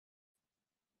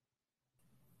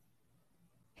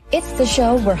It's the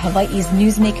show where Hawaii's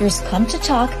newsmakers come to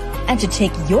talk and to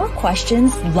take your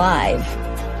questions live.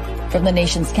 From the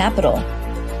nation's capital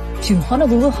to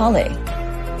Honolulu Hale,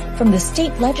 from the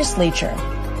state legislature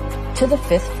to the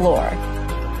fifth floor.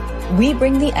 We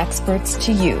bring the experts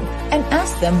to you and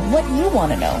ask them what you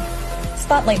want to know.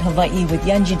 Spotlight Hawaii with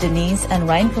Yanji Denise and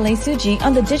Ryan Pillay-Suji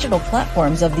on the digital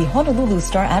platforms of the Honolulu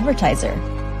Star-Advertiser.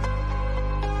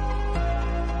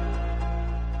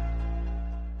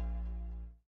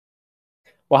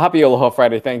 Well, happy Aloha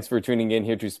Friday. Thanks for tuning in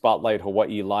here to Spotlight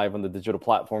Hawaii live on the digital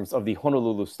platforms of the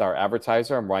Honolulu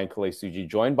Star-Advertiser. I'm Ryan Pillay-Suji,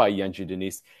 joined by Yanji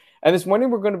Denise. And this morning,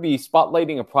 we're going to be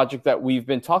spotlighting a project that we've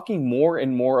been talking more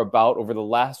and more about over the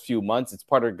last few months. It's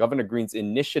part of Governor Green's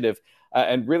initiative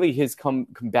and really his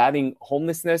combating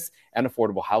homelessness and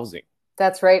affordable housing.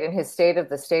 That's right. In his State of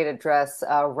the State address,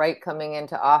 right coming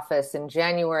into office in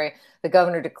January, the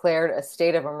governor declared a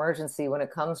state of emergency when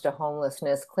it comes to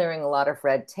homelessness, clearing a lot of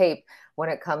red tape when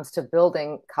it comes to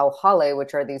building kauhale,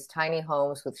 which are these tiny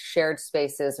homes with shared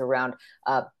spaces around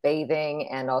bathing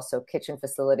and also kitchen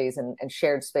facilities and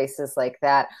shared spaces like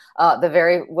that.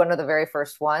 One of the very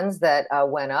first ones that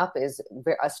went up is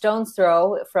a stone's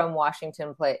throw from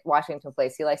Washington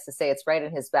Place. He likes to say it's right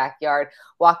in his backyard,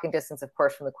 walking distance, of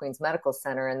course, from the Queens Medical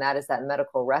Center, and that is that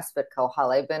medical respite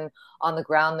kauhale. Been on the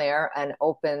ground there and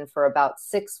open for about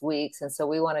 6 weeks, and so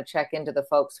we want to check into the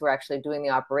folks who are actually doing the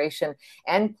operation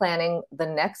and planning the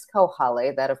next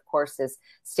kauhale. That, of course, is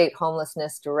State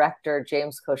Homelessness Director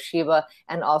James Koshiba,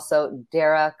 and also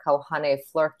Darrah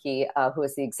Kauhane-Floerke, who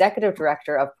is the Executive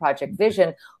Director of Project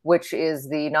Vision, which is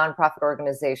the nonprofit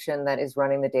organization that is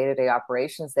running the day-to-day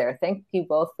operations there. Thank you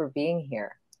both for being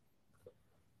here.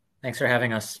 Thanks for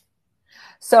having us.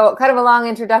 So kind of a long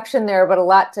introduction there, but a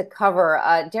lot to cover.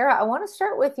 Darrah, I want to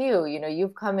start with you. You know,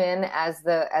 you've come in as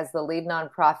the lead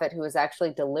nonprofit who is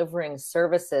actually delivering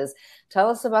services. Tell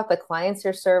us about the clients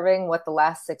you're serving, what the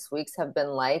last 6 weeks have been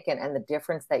like, and the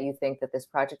difference that you think that this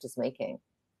project is making.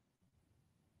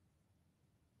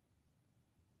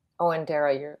 Oh, and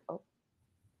Darrah,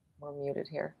 we're muted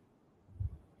here.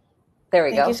 There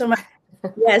we go. Thank you so much.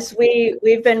 Yes,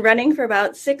 we've been running for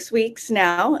about 6 weeks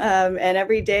now, and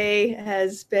every day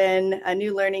has been a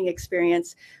new learning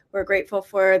experience. We're grateful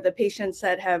for the patients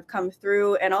that have come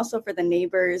through and also for the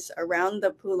neighbors around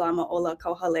the Pulamaola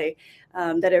Kauhale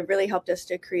that have really helped us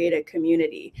to create a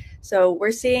community. So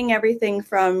we're seeing everything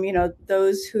from,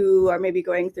 those who are maybe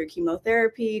going through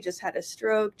chemotherapy, just had a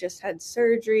stroke, just had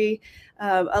surgery,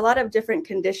 a lot of different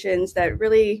conditions that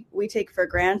really we take for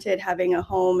granted, having a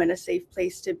home and a safe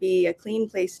place to be, a clean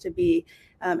place to be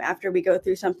after we go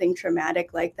through something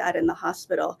traumatic like that in the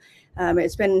hospital.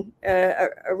 It's been a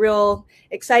real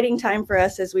exciting time for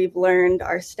us as we've learned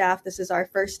our staff. This is our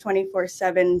first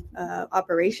 24/7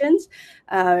 operations,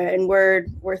 and we're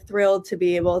thrilled to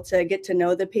be able to get to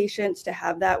know the patients, to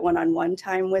have that one-on-one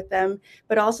time with them,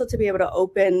 but also to be able to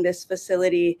open this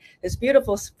facility, this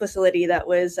beautiful facility that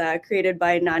was created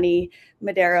by Nani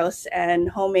Medeiros and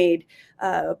Homemade,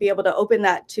 be able to open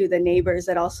that to the neighbors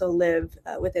that also live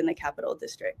within the Capital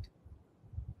District.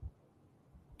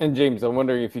 And James, I'm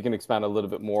wondering if you can expand a little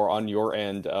bit more on your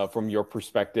end from your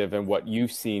perspective and what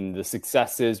you've seen, the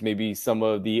successes, maybe some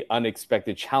of the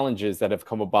unexpected challenges that have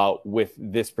come about with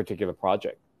this particular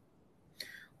project.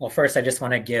 Well, first, I just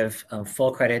want to give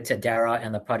full credit to Darrah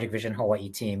and the Project Vision Hawaii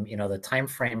team. The time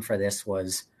frame for this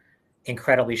was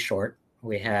incredibly short.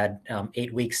 We had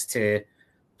 8 weeks to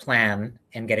plan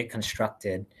and get it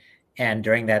constructed. And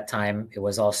during that time, it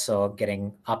was also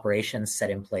getting operations set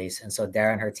in place. And so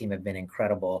Darrah and her team have been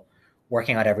incredible,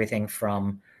 working out everything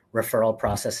from referral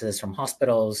processes from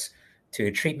hospitals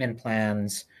to treatment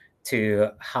plans to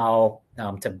how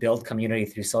to build community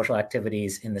through social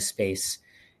activities in the space.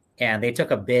 And they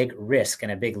took a big risk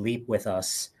and a big leap with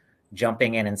us,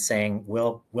 jumping in and saying,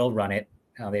 we'll run it.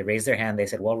 They raised their hand. They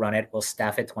said, we'll run it. We'll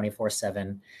staff it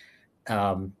 24/7.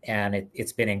 And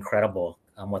it's been incredible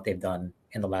what they've done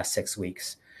in the last 6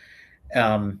 weeks.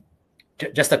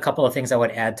 Just a couple of things I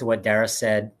would add to what Darrah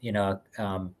said,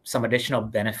 some additional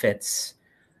benefits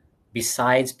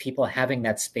besides people having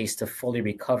that space to fully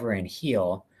recover and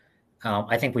heal.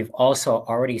 I think we've also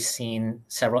already seen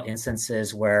several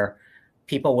instances where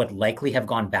people would likely have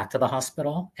gone back to the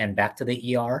hospital and back to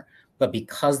the ER, but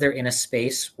because they're in a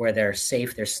space where they're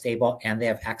safe, they're stable, and they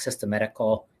have access to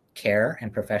medical care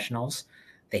and professionals,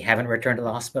 they haven't returned to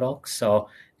the hospital. So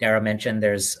Darrah mentioned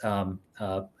there's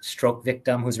a stroke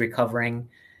victim who's recovering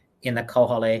in the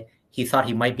kauhale. He thought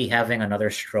he might be having another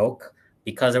stroke.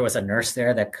 Because there was a nurse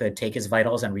there that could take his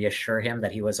vitals and reassure him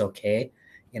that he was okay.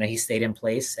 He stayed in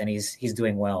place and he's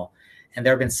doing well. And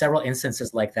there have been several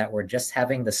instances like that where just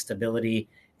having the stability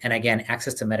and, again,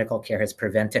 access to medical care has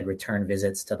prevented return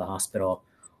visits to the hospital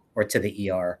or to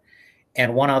the ER.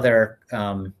 And one other,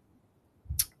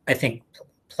 I think,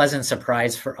 pleasant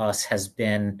surprise for us has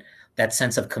been that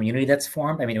sense of community that's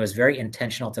formed. I mean, it was very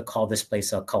intentional to call this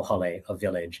place a kauhale, a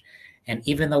village. And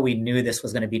even though we knew this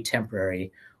was going to be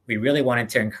temporary, we really wanted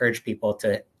to encourage people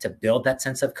to build that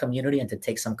sense of community and to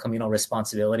take some communal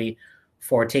responsibility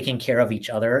for taking care of each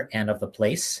other and of the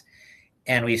place.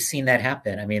 And we've seen that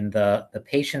happen. I mean, the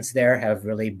patients there have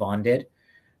really bonded.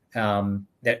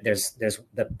 There's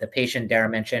the patient Darrah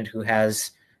mentioned who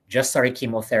has just started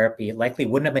chemotherapy, likely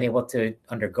wouldn't have been able to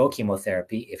undergo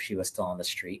chemotherapy if she was still on the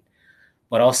street.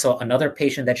 But also another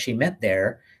patient that she met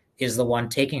there is the one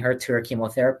taking her to her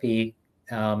chemotherapy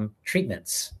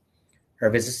treatments, her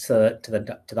visits to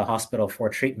the hospital for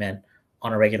treatment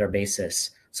on a regular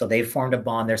basis. So they've formed a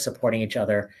bond, they're supporting each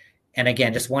other. And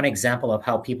again, just one example of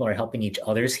how people are helping each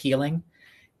other's healing.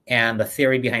 And the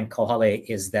theory behind kauhale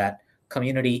is that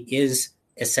community is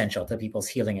essential to people's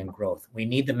healing and growth. We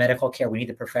need the medical care, we need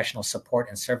the professional support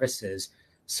and services,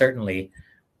 certainly,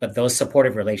 but those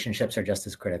supportive relationships are just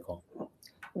as critical.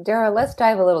 Darrah, let's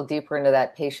dive a little deeper into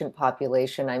that patient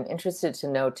population. I'm interested to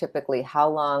know typically how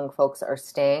long folks are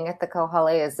staying at the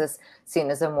kauhale. Is this seen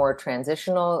as a more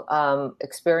transitional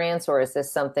experience, or is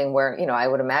this something where, I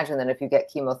would imagine that if you get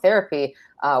chemotherapy,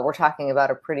 we're talking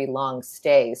about a pretty long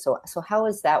stay. So how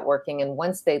is that working? And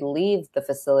once they leave the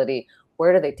facility,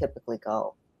 where do they typically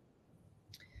go?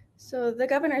 So the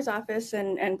governor's office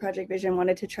and Project Vision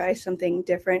wanted to try something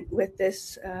different with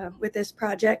this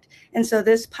project. And so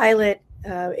this pilot,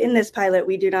 in this pilot,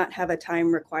 we do not have a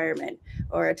time requirement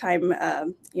or a time,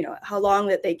 how long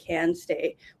that they can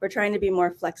stay. We're trying to be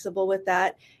more flexible with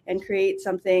that and create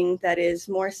something that is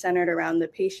more centered around the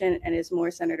patient and is more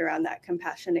centered around that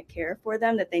compassionate care for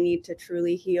them that they need to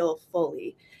truly heal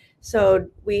fully. So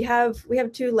we have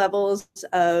two levels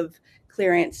of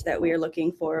clearance that we are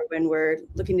looking for when we're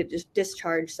looking to just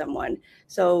discharge someone.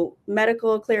 So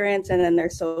medical clearance and then their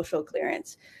social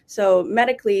clearance. So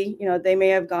medically, they may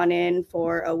have gone in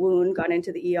for a wound, gone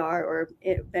into the ER or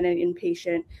been an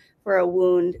inpatient for a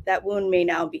wound. That wound may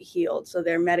now be healed. So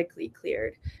they're medically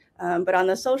cleared. But on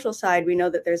the social side, we know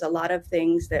that there's a lot of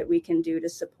things that we can do to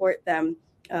support them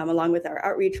along with our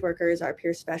outreach workers, our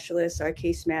peer specialists, our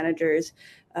case managers,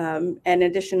 and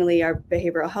additionally, our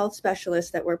behavioral health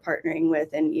specialists that we're partnering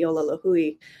with in Iola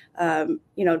Lahui,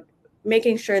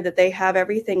 making sure that they have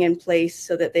everything in place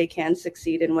so that they can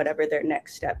succeed in whatever their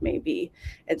next step may be.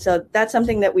 And so that's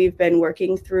something that we've been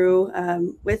working through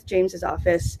with James's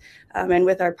office and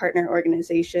with our partner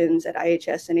organizations at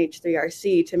IHS and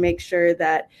H3RC to make sure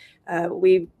that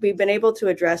we've been able to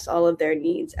address all of their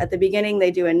needs. At the beginning,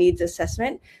 they do a needs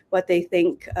assessment, what they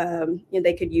think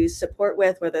they could use support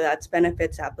with, whether that's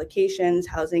benefits applications,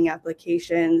 housing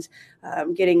applications,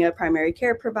 getting a primary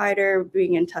care provider,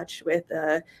 being in touch with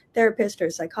a therapist or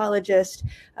psychologist,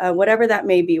 whatever that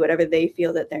may be, whatever they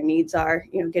feel that their needs are,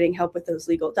 getting help with those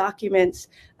legal documents,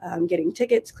 getting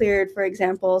tickets cleared, for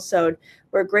example. So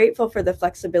we're grateful for the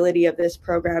flexibility of this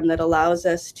program that allows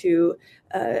us to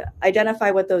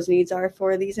identify what those needs are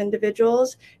for these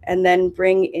individuals and then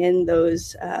bring in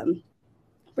those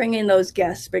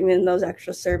guests, bring in those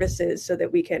extra services so that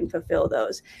we can fulfill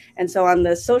those. And so on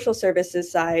the social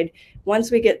services side, once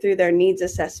we get through their needs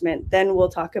assessment, then we'll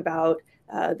talk about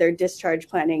their discharge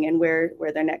planning and where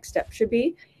their next step should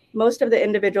be. Most of the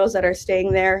individuals that are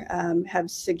staying there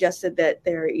have suggested that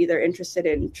they're either interested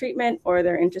in treatment or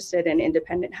they're interested in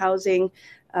independent housing.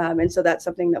 And so that's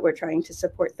something that we're trying to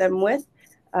support them with.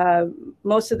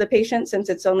 Most of the patients, since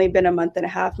it's only been a month and a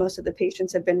half, most of the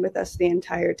patients have been with us the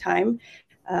entire time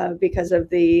because of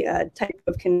the type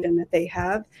of condition that they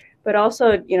have. But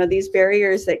also, these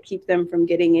barriers that keep them from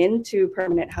getting into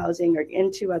permanent housing or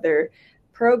into other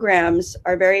programs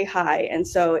are very high. And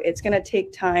so it's going to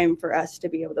take time for us to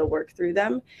be able to work through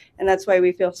them. And that's why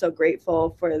we feel so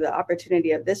grateful for the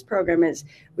opportunity of this program is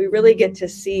we really get to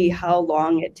see how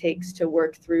long it takes to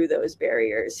work through those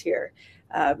barriers here.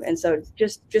 And so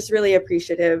just really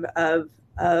appreciative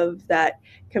of that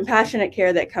compassionate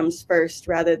care that comes first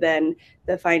rather than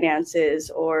the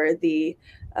finances or the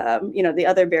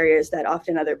other barriers that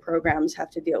often other programs have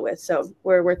to deal with. So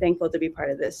we're thankful to be part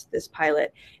of this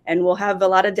pilot, and we'll have a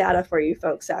lot of data for you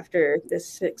folks after this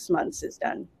 6 months is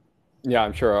done. Yeah,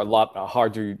 I'm sure a lot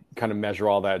hard to kind of measure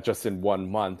all that just in 1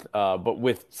 month. But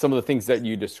with some of the things that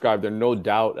you described, there no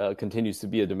doubt continues to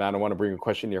be a demand. I want to bring a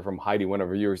question here from Heidi, one of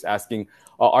our viewers, asking,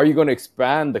 are you going to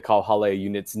expand the Kauhale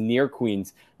units near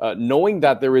Queens, knowing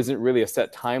that there isn't really a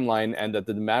set timeline and that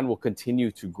the demand will continue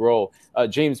to grow?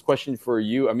 James, question for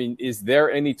you. I mean, is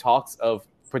there any talks of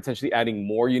potentially adding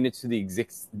more units to the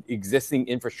existing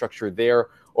infrastructure there?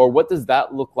 Or what does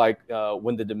that look like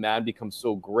when the demand becomes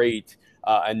so great?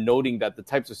 And noting that the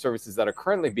types of services that are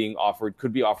currently being offered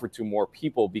could be offered to more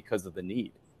people because of the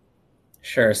need.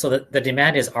 Sure. So the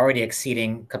demand is already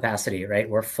exceeding capacity, right?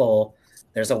 We're full.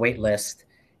 There's a wait list.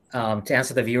 To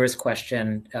answer the viewer's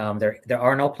question, there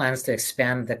are no plans to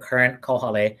expand the current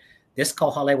Kauhale. This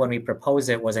Kauhale, when we proposed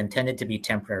it, was intended to be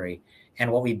temporary.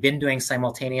 And what we've been doing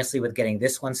simultaneously with getting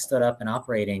this one stood up and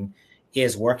operating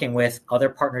is working with other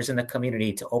partners in the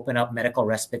community to open up medical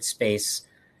respite space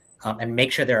and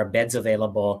make sure there are beds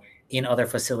available in other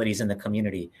facilities in the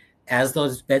community. As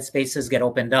those bed spaces get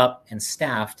opened up and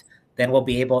staffed, then we'll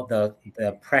be able, the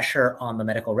pressure on the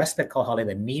medical respite Kauhale,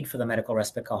 the need for the medical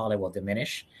respite Kauhale will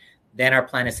diminish. Then our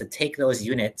plan is to take those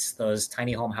units, those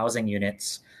tiny home housing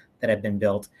units that have been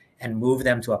built, and move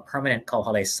them to a permanent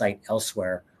Kauhale site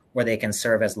elsewhere where they can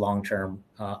serve as long-term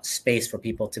space for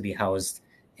people to be housed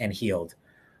and healed.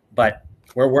 But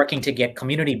we're working to get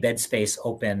community bed space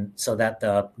open so that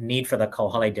the need for the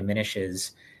Kauhale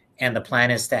diminishes. And the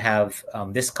plan is to have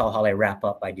this Kauhale wrap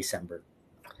up by December.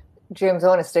 James, I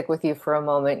want to stick with you for a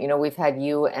moment. You know, we've had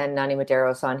you and Nani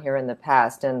Medeiros on here in the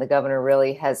past, and the governor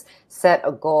really has set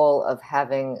a goal of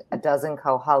having a dozen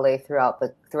Kauhale throughout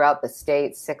the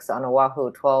state, 6 on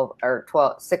Oahu,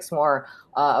 6 more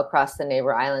across the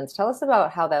neighbor islands. Tell us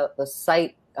about how the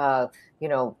site,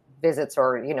 visits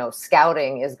or,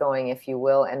 scouting is going, if you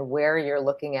will, and where you're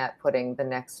looking at putting the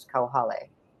next Kauhale.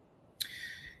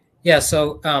 Yeah,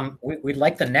 so we'd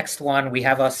like the next one. We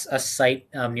have a site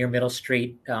near Middle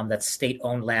Street that's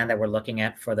state-owned land that we're looking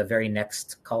at for the very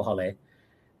next Kauhale.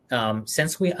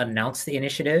 Since we announced the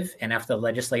initiative and after the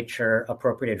legislature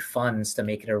appropriated funds to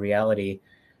make it a reality,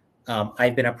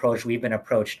 we've been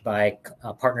approached by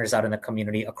partners out in the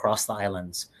community across the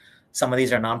islands. Some of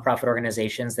these are nonprofit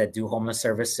organizations that do homeless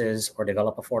services or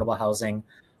develop affordable housing.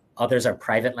 Others are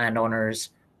private landowners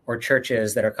or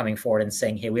churches that are coming forward and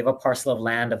saying, hey, we have a parcel of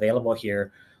land available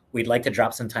here. We'd like to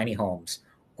drop some tiny homes.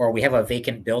 Or we have a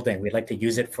vacant building. We'd like to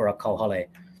use it for a Kauhale.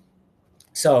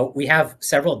 So we have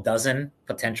several dozen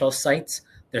potential sites.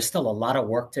 There's still a lot of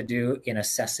work to do in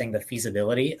assessing the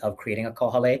feasibility of creating a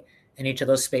Kauhale in each of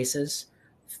those spaces,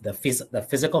 the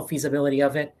physical feasibility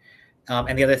of it.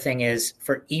 And the other thing is,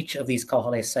 for each of these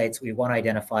Kauhale sites, we want to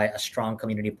identify a strong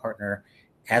community partner,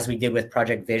 as we did with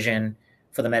Project Vision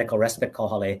for the medical respite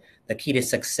Kauhale. The key to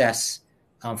success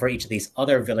for each of these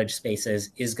other village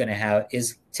spaces is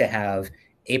to have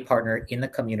a partner in the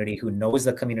community who knows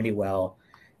the community well,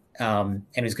 and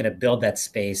who's going to build that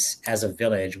space as a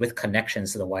village with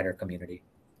connections to the wider community.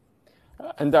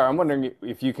 And Darrah, I'm wondering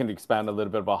if you can expand a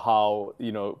little bit about how,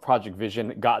 Project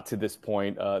Vision got to this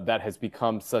point that has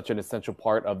become such an essential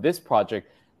part of this project,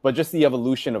 but just the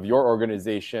evolution of your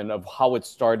organization, of how it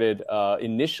started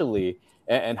initially,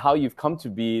 and how you've come to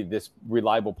be this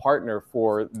reliable partner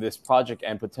for this project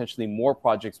and potentially more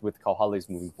projects with Kauhales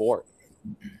moving forward.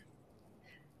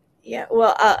 Yeah,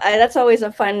 well, that's always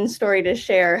a fun story to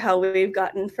share, how we've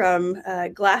gotten from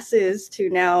glasses to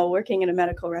now working in a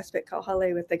medical respite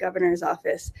Kauhale with the governor's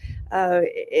office.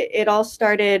 It all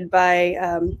started by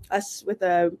us with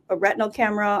a retinal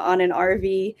camera on an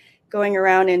RV going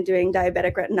around and doing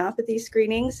diabetic retinopathy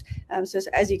screenings. So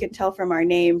as you can tell from our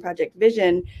name, Project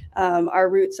Vision, our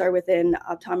roots are within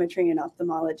optometry and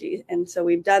ophthalmology. And so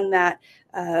we've done that,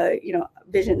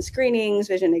 vision screenings,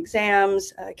 vision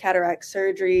exams, cataract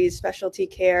surgeries, specialty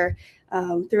care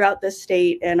throughout the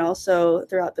state and also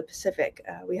throughout the Pacific.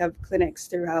 We have clinics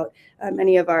throughout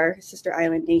many of our sister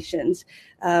island nations.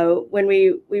 When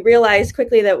we realized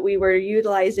quickly that we were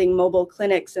utilizing mobile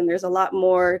clinics, and there's a lot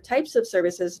more types of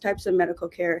services, types of medical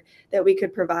care that we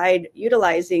could provide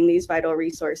utilizing these vital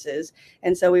resources.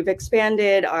 And so we've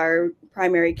expanded our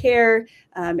primary care,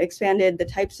 expanded the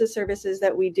types of services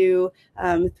that we do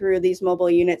through these mobile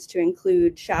units to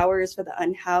include showers for the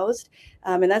unhoused.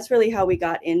 And that's really how we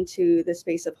got into the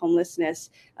space of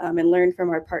homelessness and learned from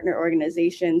our partner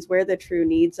organizations where the true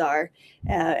needs are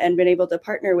and been able to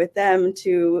partner with them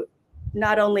to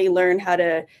not only learn how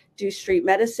to do street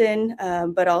medicine,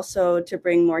 but also to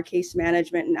bring more case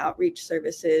management and outreach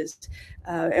services.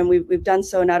 And we've done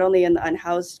so not only in the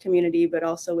unhoused community, but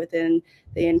also within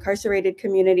the incarcerated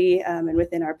community and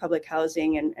within our public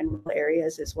housing and rural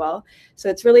areas as well. So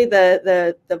it's really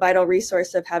the vital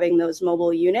resource of having those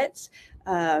mobile units.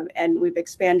 And we've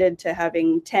expanded to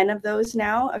having 10 of those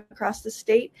now across the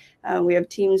state. We have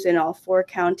teams in all 4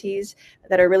 counties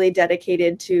that are really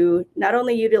dedicated to not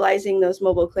only utilizing those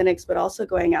mobile clinics, but also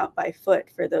going out by foot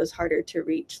for those harder to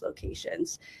reach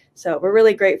locations. So we're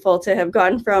really grateful to have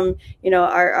gone from,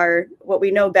 our what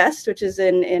we know best, which is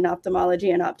in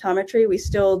ophthalmology and optometry. We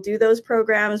still do those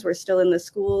programs. We're still in the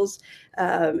schools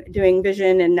doing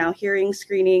vision and now hearing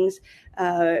screenings.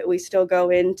 We still go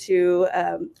into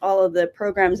all of the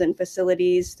programs and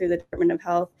facilities through the Department of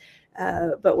Health,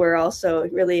 but we're also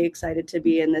really excited to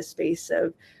be in this space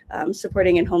of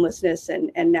supporting in homelessness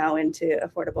and now into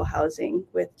affordable housing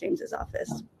with James's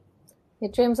office. Hey,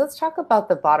 James, let's talk about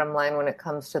the bottom line when it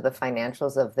comes to the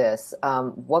financials of this.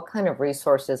 What kind of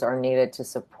resources are needed to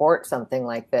support something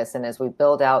like this? And as we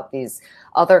build out these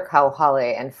other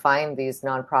kauhale and find these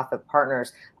nonprofit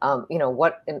partners, at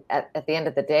the end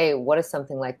of the day, what does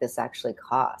something like this actually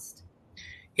cost?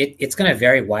 It's going to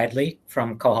vary widely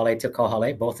from kauhale to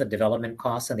kauhale, both the development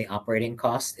costs and the operating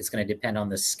costs. It's going to depend on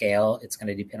the scale. It's going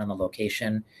to depend on the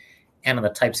location and on the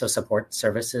types of support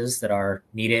services that are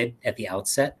needed at the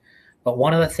outset. But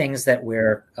one of the things that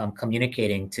we're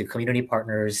communicating to community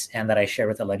partners and that I share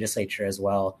with the legislature as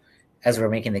well as we're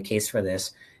making the case for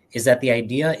this is that the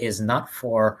idea is not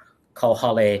for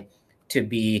kauhale to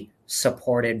be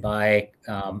supported by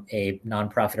a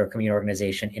nonprofit or community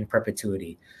organization in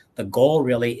perpetuity. The goal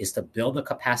really is to build the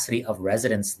capacity of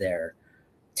residents there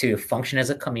to function as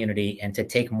a community and to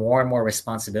take more and more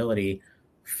responsibility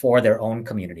for their own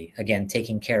community. Again,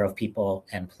 taking care of people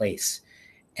and place.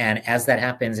 And as that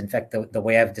happens, in fact, the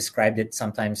way I've described it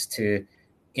sometimes to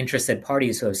interested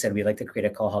parties who have said we'd like to create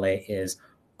a kauhale is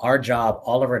our job,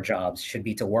 all of our jobs should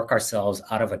be to work ourselves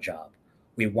out of a job.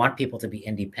 We want people to be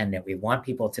independent. We want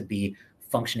people to be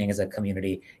functioning as a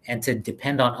community and to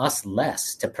depend on us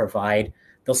less to provide.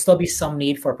 There'll still be some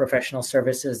need for professional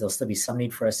services. There'll still be some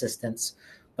need for assistance.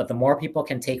 But the more people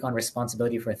can take on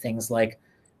responsibility for things like,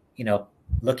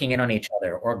 looking in on each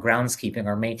other or groundskeeping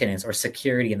or maintenance or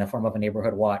security in the form of a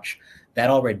neighborhood watch, that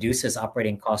all reduces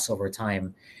operating costs over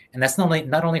time. And that's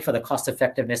not only for the cost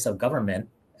effectiveness of government,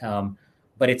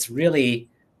 but it's really,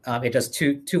 it does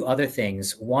two other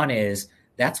things. One is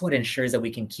that's what ensures that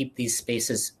we can keep these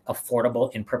spaces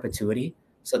affordable in perpetuity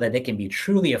so that they can be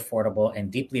truly affordable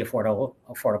and deeply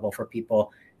affordable for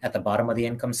people at the bottom of the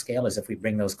income scale as if we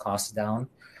bring those costs down.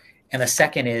 And the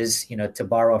second is, to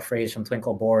borrow a phrase from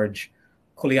Twinkle Borge,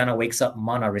 Kuleana wakes up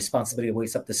mana, responsibility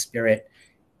wakes up the spirit.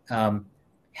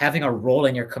 Having a role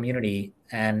in your community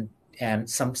and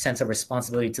some sense of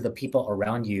responsibility to the people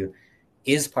around you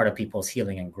is part of people's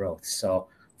healing and growth. So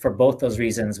for both those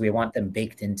reasons, we want them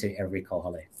baked into every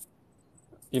kauhale.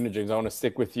 James, I want to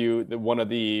stick with you. One of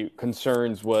the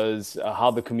concerns was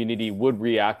how the community would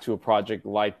react to a project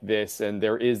like this. And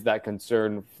there is that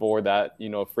concern for that,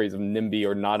 phrase of NIMBY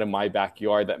or not in my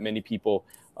backyard, that many people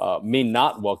may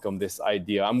not welcome this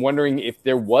idea. I'm wondering if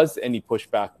there was any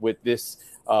pushback with this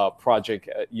project,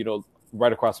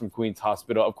 right across from Queens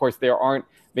Hospital. Of course, there aren't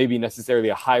maybe necessarily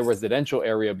a high residential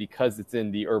area because it's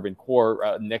in the urban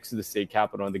core next to the state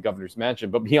capitol and the governor's mansion.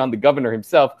 But beyond the governor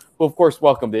himself, who of course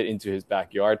welcomed it into his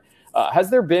backyard, has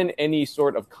there been any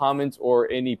sort of comments or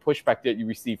any pushback that you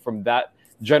received from that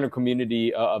general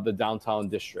community of the downtown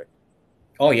district?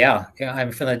 Oh, yeah.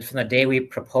 From the day we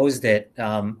proposed it,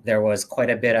 there was quite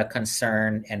a bit of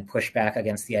concern and pushback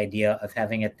against the idea of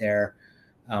having it there.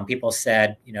 People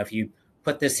said, if you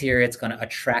put this here, it's going to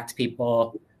attract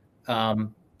people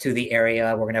to the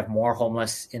area. We're going to have more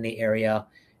homeless in the area.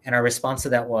 And our response to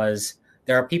that was,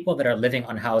 there are people that are living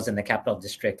unhoused in the Capital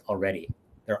District already.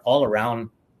 They're all around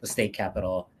the state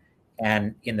capitol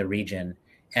and in the region.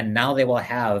 And now they will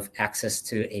have access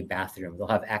to a bathroom. They'll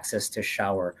have access to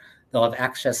shower. They'll have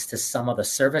access to some of the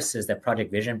services that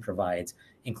Project Vision provides,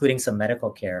 including some medical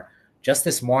care. Just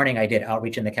this morning, I did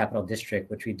outreach in the Capital District,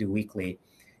 which we do weekly.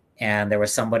 And there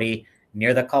was somebody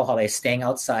near the kauhale, staying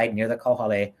outside near the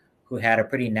kauhale, who had a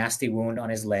pretty nasty wound on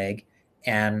his leg.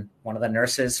 And one of the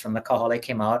nurses from the kauhale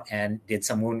came out and did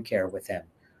some wound care with him,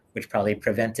 which probably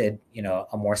prevented,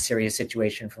 a more serious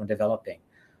situation from developing.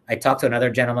 I talked to another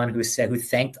gentleman who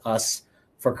thanked us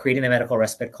for creating the medical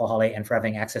respite kauhale and for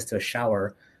having access to a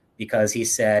shower, because he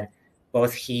said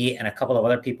both he and a couple of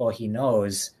other people he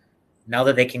knows, now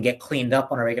that they can get cleaned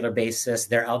up on a regular basis,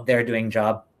 they're out there doing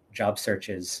job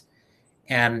searches.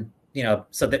 And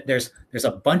so that there's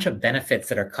a bunch of benefits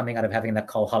that are coming out of having the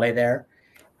kauhale there.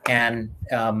 And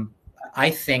I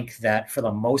think that for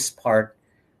the most part,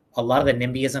 a lot of the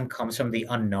NIMBYism comes from the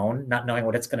unknown, not knowing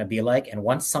what it's going to be like. And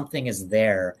once something is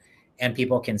there and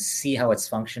people can see how it's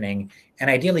functioning and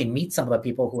ideally meet some of the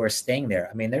people who are staying there.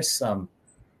 I mean, there's some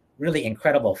really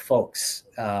incredible folks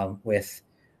with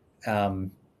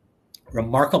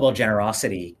remarkable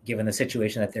generosity given the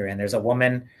situation that they're in. There's a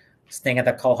woman staying at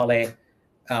the kauhale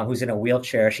who's in a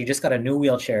wheelchair. She just got a new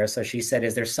wheelchair. So she said,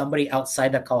 is there somebody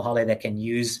outside the kauhale that can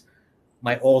use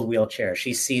my old wheelchair?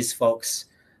 She sees folks,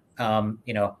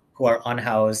 who are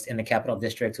unhoused in the Capital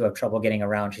District who have trouble getting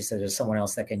around. She said, there's someone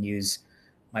else that can use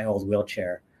my old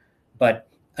wheelchair. But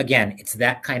again, it's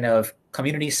that kind of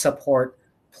community support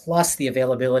plus the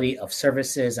availability of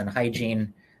services and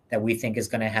hygiene that we think is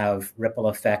going to have ripple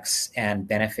effects and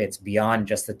benefits beyond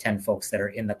just the 10 folks that are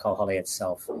in the kauhale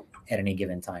itself at any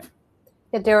given time.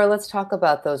 Yeah, Darrah, let's talk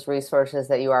about those resources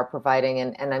that you are providing.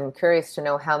 And I'm curious to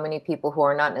know how many people who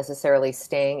are not necessarily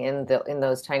staying in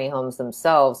those tiny homes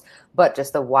themselves, but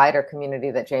just the wider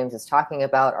community that James is talking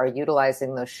about are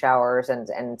utilizing those showers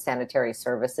and sanitary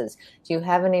services. Do you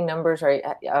have any numbers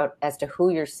as to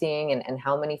who you're seeing and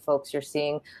how many folks you're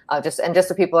seeing? Just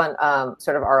so people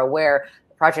sort of are aware,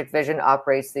 Project Vision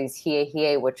operates these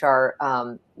hiehie, which are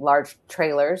large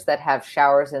trailers that have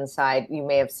showers inside. You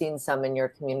may have seen some in your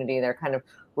community. They're kind of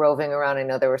roving around. I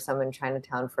know there were some in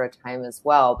Chinatown for a time as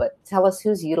well. But tell us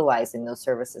who's utilizing those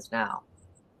services now.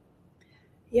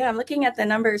 Yeah, I'm looking at the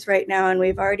numbers right now, and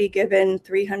we've already given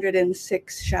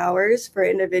 306 showers for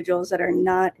individuals that are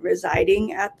not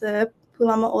residing at the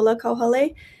Pulamaola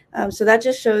Kauhale. So that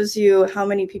just shows you how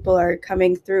many people are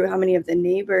coming through, how many of the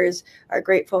neighbors are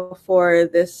grateful for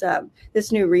this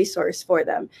new resource for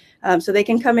them. So they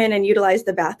can come in and utilize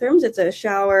the bathrooms. It's a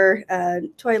shower,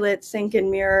 toilet, sink and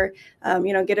mirror,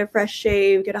 get a fresh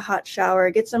shave, get a hot shower,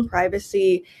 get some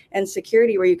privacy and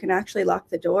security where you can actually lock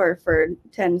the door for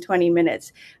 10, 20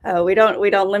 minutes. We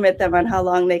don't limit them on how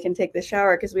long they can take the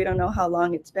shower because we don't know how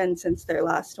long it's been since their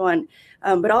last one.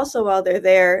 But also while they're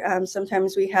there,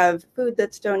 sometimes we have food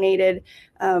that's donated.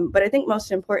 But I think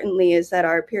most importantly is that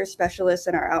our peer specialists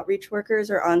and our outreach workers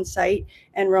are on site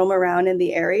and roam around in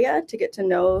the area to get to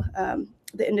know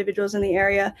the individuals in the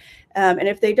area. And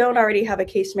if they don't already have a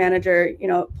case manager,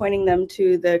 pointing them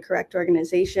to the correct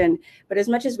organization, but as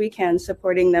much as we can,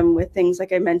 supporting them with things,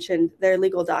 like I mentioned, their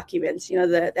legal documents,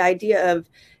 the idea of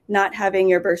not having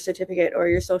your birth certificate or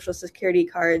your social security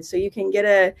card so you can get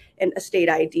a state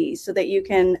ID so that you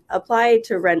can apply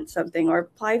to rent something or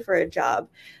apply for a job.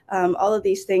 All of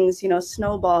these things,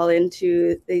 snowball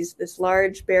into this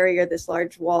large barrier, this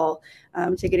large wall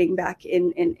to getting back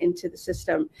into the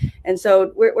system. And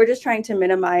so we're just trying to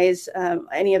minimize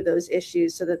any of those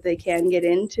issues so that they can get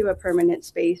into a permanent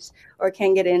space or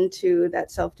can get into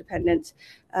that self-dependence.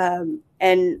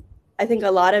 And I think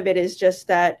a lot of it is just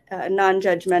that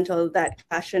non-judgmental, that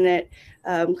passionate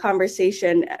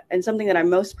conversation. And something that I'm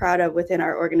most proud of within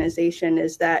our organization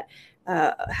is that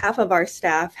half of our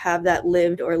staff have that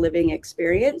lived or living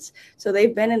experience. So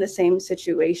they've been in the same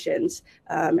situations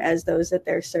as those that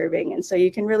they're serving. And so you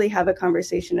can really have a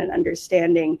conversation and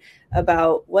understanding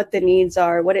about what the needs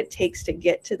are, what it takes to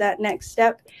get to that next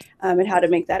step, and how to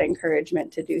make that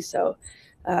encouragement to do so.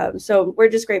 So we're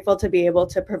just grateful to be able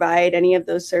to provide any of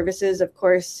those services. Of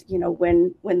course,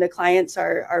 when the clients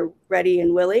are ready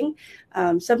and willing.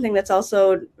 Something that's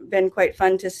also been quite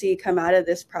fun to see come out of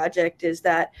this project is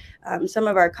that some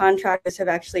of our contractors have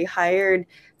actually hired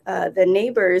the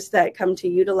neighbors that come to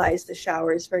utilize the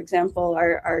showers. For example,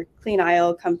 our Clean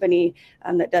Aisle company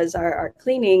that does our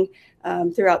cleaning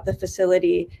throughout the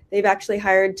facility, they've actually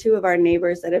hired 2 of our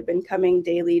neighbors that have been coming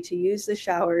daily to use the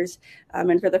showers.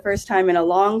 And for the first time in a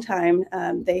long time,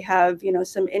 they have,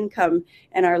 some income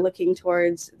and are looking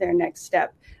towards their next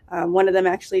step. One of them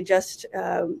actually just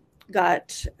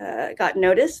got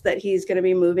notice that he's going to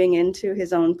be moving into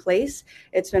his own place.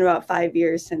 It's been about 5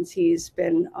 years since he's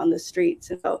been on the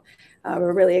streets. And so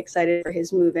we're really excited for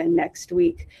his move in next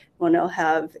week when he'll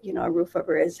have, a roof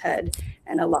over his head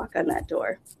and a lock on that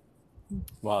door.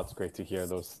 Wow, it's great to hear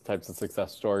those types of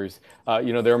success stories.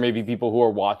 There may be people who are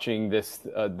watching this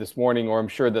morning, or I'm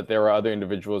sure that there are other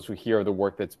individuals who hear the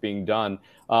work that's being done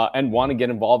and want to get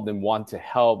involved and want to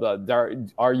help.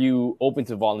 Are you open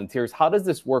to volunteers? How does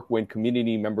this work when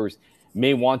community members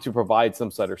may want to provide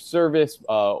some sort of service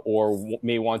or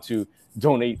may want to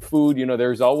donate food?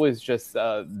 There's always just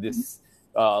a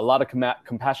lot of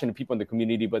compassionate people in the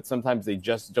community, but sometimes they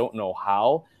just don't know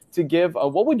how. to give,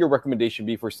 what would your recommendation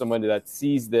be for someone that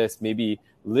sees this, maybe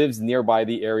lives nearby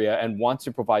the area and wants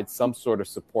to provide some sort of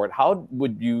support? How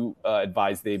would you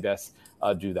advise they best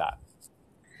do that?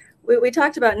 We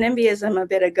talked about NIMBYism a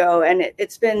bit ago, and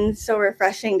it's been so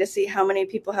refreshing to see how many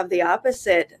people have the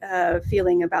opposite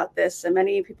feeling about this. And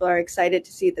many people are excited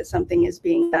to see that something is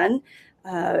being done.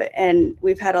 And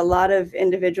we've had a lot of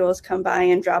individuals come by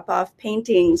and drop off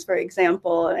paintings, for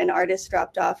example. An artist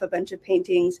dropped off a bunch of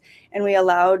paintings, and we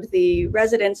allowed the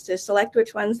residents to select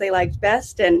which ones they liked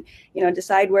best and,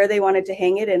 decide where they wanted to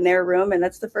hang it in their room. And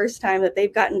that's the first time that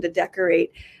they've gotten to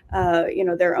decorate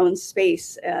their own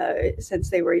space since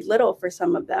they were little for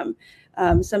some of them.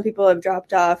 Some people have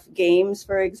dropped off games,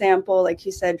 for example, like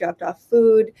you said, dropped off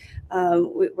food.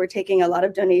 We're taking a lot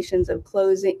of donations of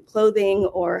clothing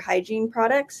or hygiene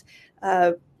products.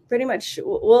 Pretty much,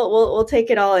 we'll take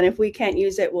it all, and if we can't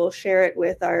use it, we'll share it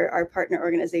with our partner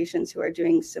organizations who are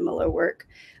doing similar work.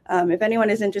 If anyone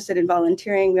is interested in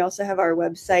volunteering, we also have our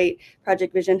website,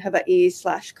 Project Vision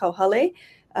Hawaii/Kauhale.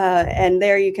 And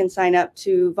there you can sign up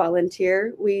to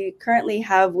volunteer. We currently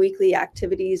have weekly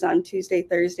activities on Tuesday,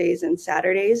 Thursdays, and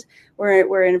Saturdays, where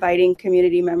we're inviting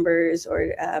community members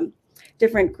or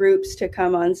different groups to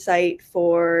come on site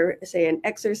for, say, an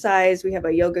exercise. We have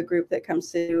a yoga group that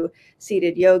comes to do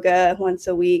seated yoga once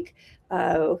a week,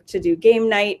 to do game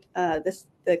night.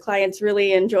 The clients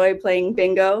really enjoy playing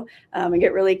bingo and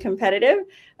get really competitive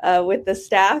with the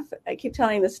staff. I keep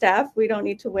telling the staff we don't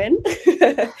need to win.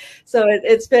 So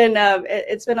it's been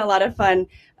a lot of fun.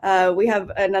 We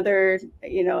have another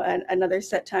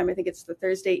set time. I think it's the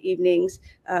Thursday evenings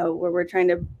where we're trying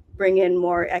to bring in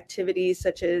more activities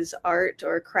such as art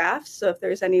or crafts. So if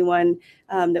there's anyone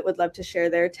that would love to share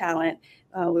their talent,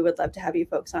 we would love to have you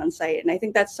folks on site. And I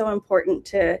think that's so important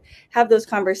to have those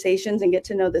conversations and get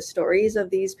to know the stories of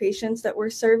these patients that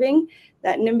we're serving.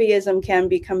 That NIMBYism can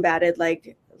be combated,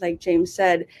 like James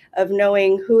said, of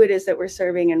knowing who it is that we're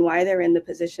serving and why they're in the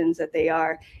positions that they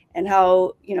are, and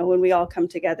how, when we all come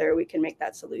together, we can make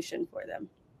that solution for them.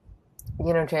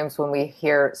 James, when we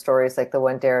hear stories like the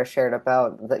one Darrah shared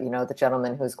about the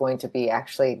gentleman who's going to be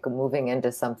actually moving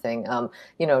into something,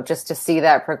 just to see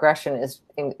that progression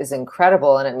is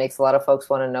incredible. And it makes a lot of folks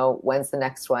want to know when's the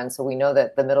next one. So we know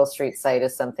that the Middle Street site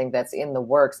is something that's in the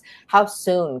works. How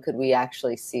soon could we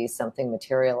actually see something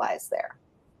materialize there?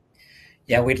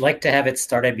 Yeah, we'd like to have it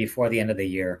started before the end of the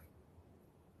year.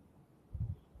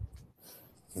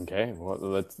 Okay, well,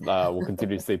 we'll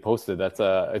continue to stay posted.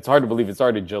 It's hard to believe it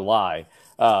started July,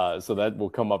 so that will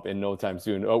come up in no time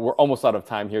soon. We're almost out of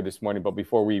time here this morning, but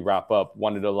before we wrap up,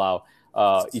 wanted to allow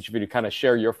each of you to kind of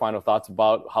share your final thoughts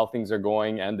about how things are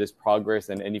going and this progress,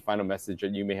 and any final message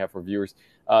that you may have for viewers.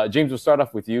 James, we'll start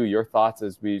off with you. Your thoughts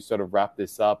as we sort of wrap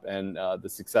this up, and the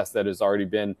success that has already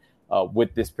been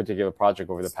with this particular project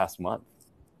over the past month.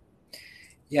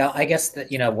 Yeah, I guess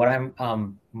that, what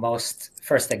I'm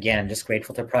first, again, just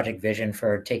grateful to Project Vision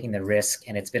for taking the risk.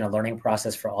 And it's been a learning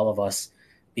process for all of us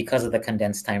because of the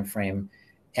condensed time frame.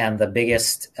 And the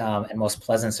biggest and most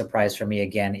pleasant surprise for me,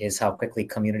 again, is how quickly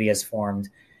community has formed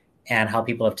and how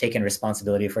people have taken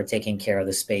responsibility for taking care of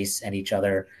the space and each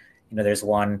other. There's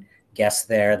one guest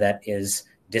there that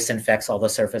disinfects all the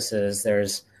surfaces.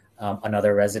 There's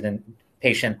another resident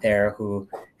patient there who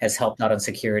has helped out on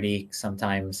security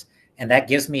sometimes. And that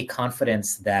gives me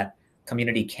confidence that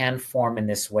community can form in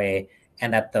this way,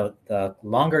 and that the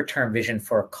longer term vision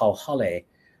for Kauhale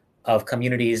of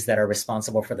communities that are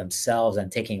responsible for themselves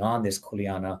and taking on this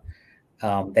kuleana,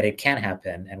 that it can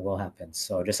happen and will happen.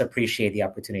 So just appreciate the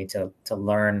opportunity to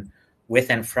learn with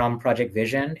and from Project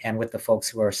Vision and with the folks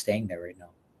who are staying there right now.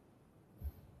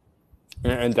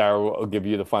 And Darrah, I'll give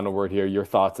you the final word here. Your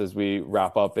thoughts as we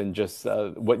wrap up, and just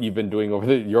what you've been doing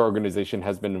your organization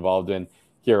has been involved in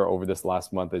here over this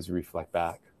last month as you reflect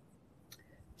back.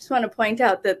 Just want to point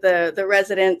out that the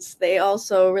residents, they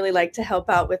also really like to help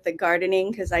out with the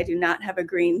gardening, because I do not have a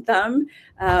green thumb.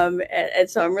 And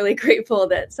so I'm really grateful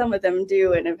that some of them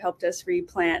do and have helped us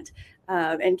replant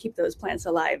and keep those plants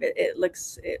alive. It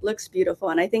looks beautiful.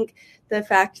 And I think the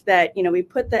fact that, we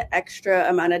put the extra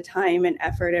amount of time and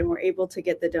effort, and we're able to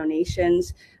get the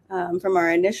donations from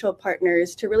our initial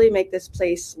partners to really make this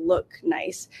place look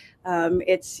nice.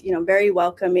 It's, very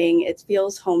welcoming. It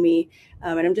feels homey.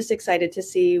 And I'm just excited to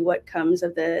see what comes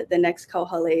of the next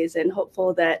Kauhales, and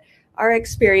hopeful that our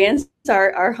experience,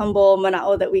 our humble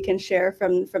mana'o that we can share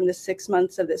from the 6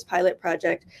 months of this pilot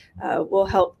project will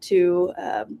help to,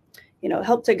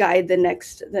 help to guide the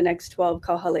next 12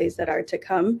 kauhales that are to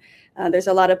come. There's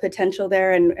a lot of potential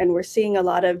there, and we're seeing a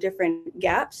lot of different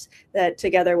gaps that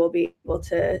together we'll be able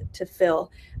to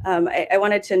fill. I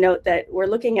wanted to note that we're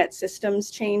looking at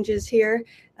systems changes here.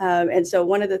 And so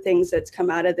one of the things that's come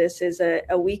out of this is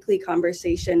a weekly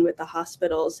conversation with the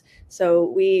hospitals.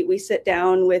 So we sit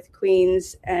down with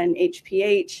Queens and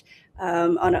HPH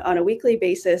on a weekly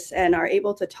basis and are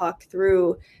able to talk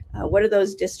through what do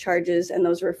those discharges and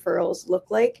those referrals look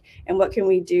like, and what can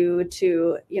we do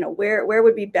to, where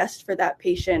would be best for that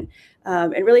patient,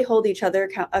 and really hold each other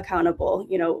accountable.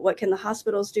 What can the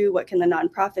hospitals do? What can the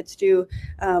nonprofits do?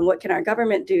 What can our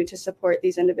government do to support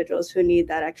these individuals who need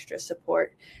that extra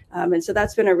support? And so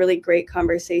that's been a really great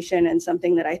conversation, and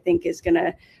something that I think is going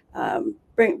to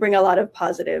bring a lot of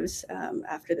positives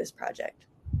after this project.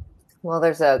 Well,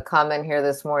 there's a comment here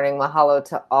this morning. Mahalo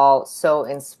to all. So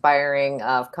inspiring,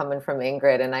 coming from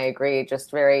Ingrid. And I agree,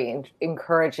 just very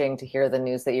encouraging to hear the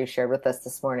news that you shared with us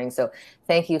this morning. So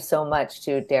thank you so much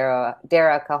to Darrah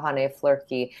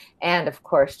Kauhane-Floerke and, of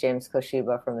course, James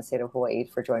Koshiba from the state of Hawaii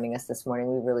for joining us this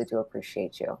morning. We really do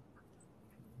appreciate you.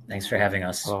 Thanks for having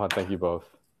us. Oh, thank you both.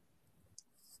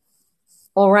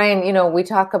 Well, Ryan, we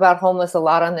talk about homeless a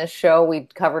lot on this show. We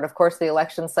covered, of course, the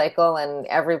election cycle, and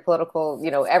every political,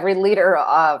 every leader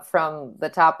from the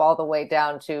top all the way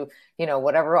down to,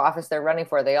 whatever office they're running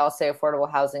for, they all say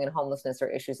affordable housing and homelessness are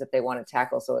issues that they want to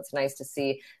tackle. So it's nice to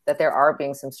see that there are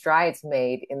being some strides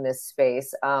made in this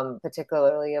space,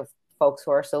 particularly of folks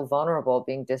who are so vulnerable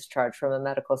being discharged from a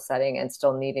medical setting and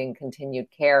still needing continued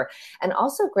care. And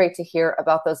also great to hear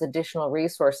about those additional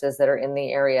resources that are in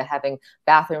the area, having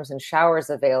bathrooms and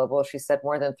showers available. She said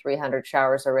more than 300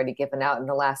 showers already given out in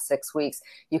the last 6 weeks.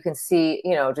 You can see,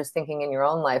 just thinking in your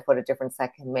own life, what a difference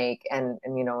that can make. And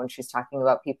when she's talking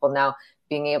about people now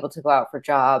being able to go out for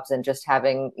jobs and just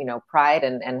having, pride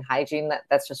and hygiene,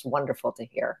 that's just wonderful to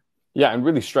hear. Yeah, and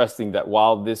really stressing that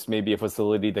while this may be a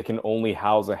facility that can only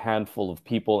house a handful of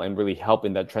people and really help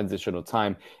in that transitional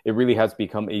time, it really has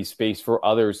become a space for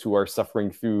others who are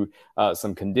suffering through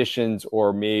some conditions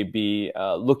or maybe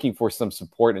looking for some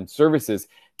support and services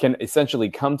can essentially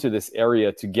come to this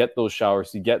area to get those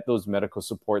showers, to get those medical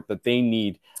support that they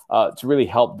need to really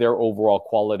help their overall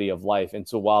quality of life. And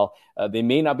so while they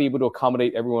may not be able to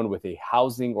accommodate everyone with a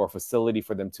housing or facility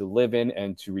for them to live in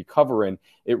and to recover in,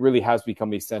 it really has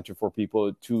become a center for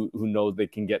people who know they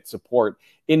can get support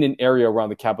in an area around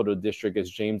the Capital District, as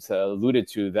James alluded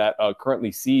to, that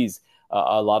currently sees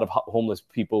a lot of homeless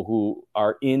people who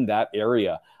are in that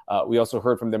area. We also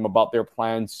heard from them about their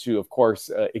plans to, of course,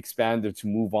 expand or to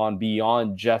move on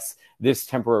beyond just this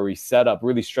temporary setup,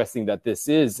 really stressing that this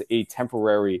is a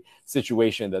temporary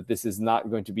situation, that this is not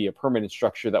going to be a permanent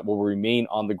structure that will remain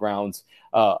on the grounds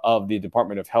of the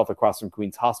Department of Health across from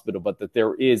Queens Hospital, but that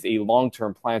there is a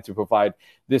long-term plan to provide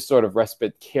this sort of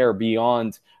respite care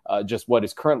beyond just what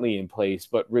is currently in place,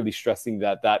 but really stressing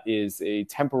that this is a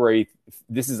temporary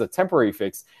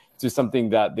fix to something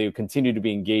that they continue to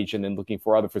be engaged in and looking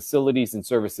for other facilities and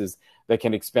services that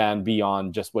can expand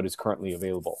beyond just what is currently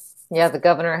available. Yeah, the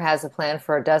governor has a plan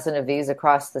for a dozen of these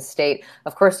across the state.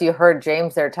 Of course, you heard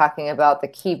James there talking about the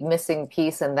key missing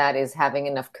piece, and that is having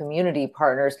enough community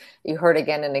partners. You heard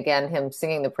again and again him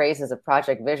singing the praises of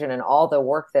Project Vision and all the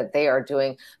work that they are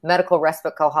doing. Medical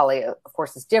Respite Kauhale, of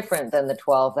course, is different than the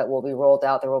 12 that will be rolled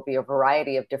out. There will be a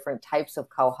variety of different types of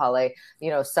kauhale.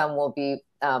 Some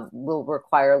will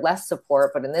require less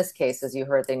support, but in this case, as you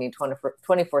heard, they need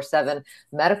 24/7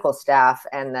 medical staff,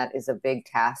 and that is a big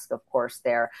task, of course,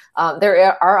 there.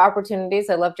 There are opportunities.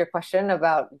 I loved your question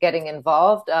about getting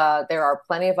involved. There are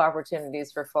plenty of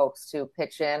opportunities for folks to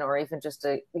pitch in, or even just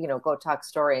to, go talk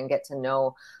story and get to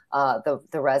know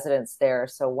the residents there.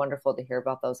 So wonderful to hear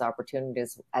about those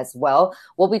opportunities as well.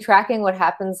 We'll be tracking what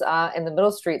happens in the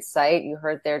Middle Street site. You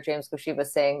heard there James Koshiba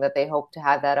saying that they hope to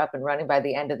have that up and running by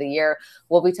the end of the year.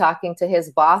 We'll be talking to his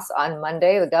boss on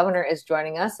Monday. The governor is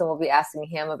joining us, and we'll be asking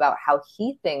him about how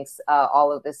he thinks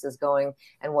all of this is going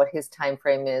and what his time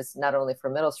frame is, not only for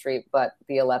Middle Street, but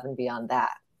the 11 beyond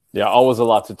that. Yeah, always a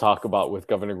lot to talk about with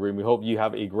Governor Green. We hope you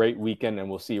have a great weekend, and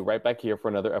we'll see you right back here for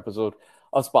another episode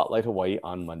of Spotlight Hawaii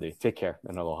on Monday. Take care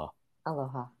and aloha.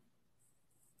 Aloha.